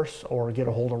golf course or get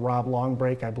a hold of Rob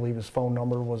Longbreak. I believe his phone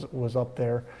number was up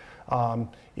there.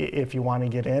 If you want to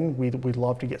get in, we'd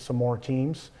love to get some more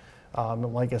teams.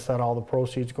 And like I said, all the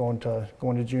proceeds going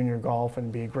to junior golf, and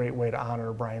be a great way to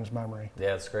honor Brian's memory.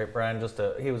 Yeah, it's great. Brian,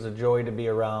 he was a joy to be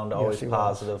around, always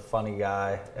positive, funny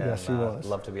guy. And, yes, he was.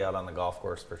 Love to be out on the golf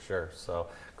course for sure. So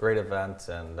great event,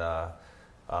 and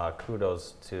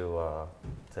kudos to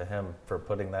him for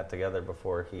putting that together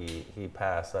before he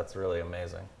passed. That's really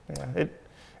amazing. Yeah,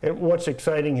 And what's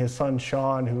exciting, his son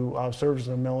Sean, who serves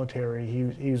in the military,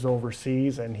 he's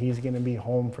overseas and he's going to be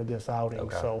home for this outing.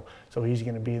 Okay. So he's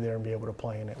going to be there and be able to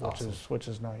play in it, Awesome. which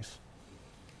is nice.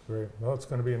 Great. Well, it's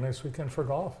going to be a nice weekend for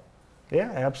golf. Yeah,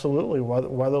 absolutely.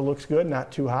 Weather looks good,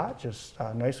 not too hot, just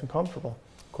nice and comfortable.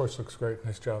 Course looks great.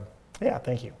 Nice job. Yeah,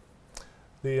 thank you.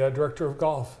 The director of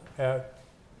golf at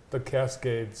the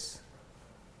Cascades,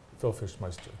 Phil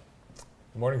Fischmeister.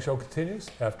 The morning show continues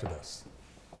after this.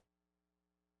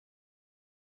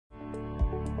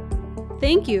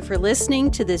 Thank you for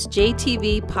listening to this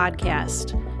JTV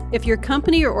podcast. If your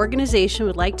company or organization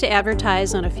would like to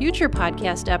advertise on a future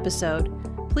podcast episode,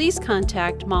 please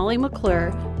contact Molly McClure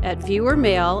at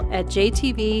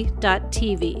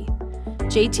viewermail@jtv.tv.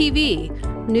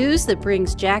 JTV, news that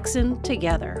brings Jackson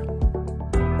together.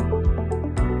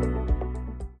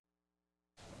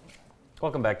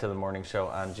 Welcome back to the morning show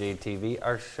on JTV.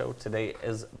 Our show today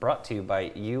is brought to you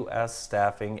by U.S.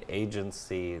 Staffing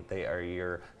Agency. They are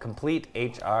your complete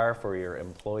HR for your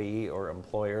employee or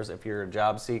employers. If you're a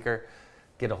job seeker,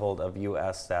 get a hold of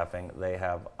U.S. Staffing. They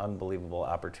have unbelievable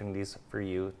opportunities for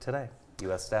you today.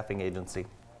 U.S. Staffing Agency.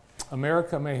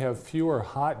 America may have fewer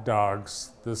hot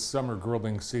dogs this summer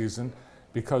grilling season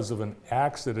because of an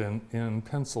accident in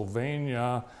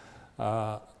Pennsylvania.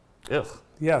 Ugh.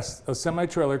 Yes, a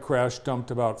semi-trailer crash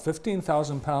dumped about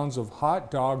 15,000 pounds of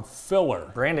hot dog filler.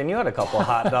 Brandon, you had a couple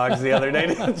hot dogs the other day,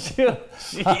 didn't you?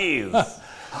 Jeez.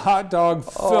 Hot dog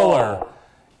filler.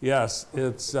 Yes,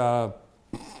 it's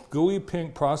gooey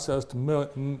pink processed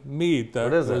meat that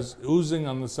What is it? was oozing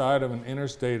on the side of an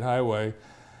interstate highway,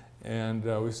 and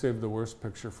we saved the worst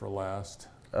picture for last.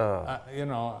 I'm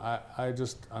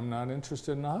not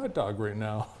interested in a hot dog right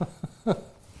now.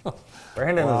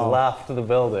 Brandon has left the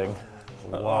building.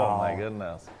 Wow. Oh my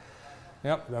goodness.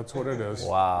 Yep, that's what it is.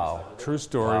 Wow. True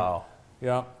story. Wow.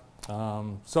 Yeah.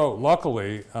 So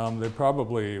luckily, they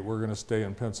probably were going to stay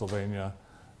in Pennsylvania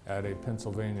at a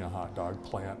Pennsylvania hot dog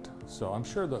plant. So I'm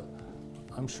sure the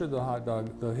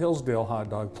Hillsdale hot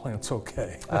dog plant's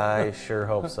okay. I sure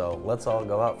hope so. Let's all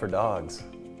go out for dogs.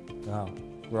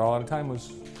 We're all out of time.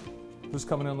 Who's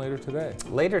coming in later today?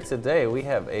 Later today, we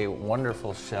have a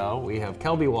wonderful show. We have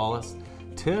Kelby Wallace,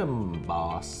 Tim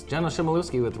Boss, Jenna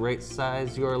Shimolewski with Right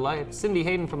Size Your Life, Cindy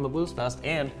Hayden from the Blues Fest,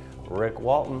 and Rick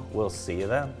Walton. We'll see you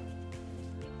then.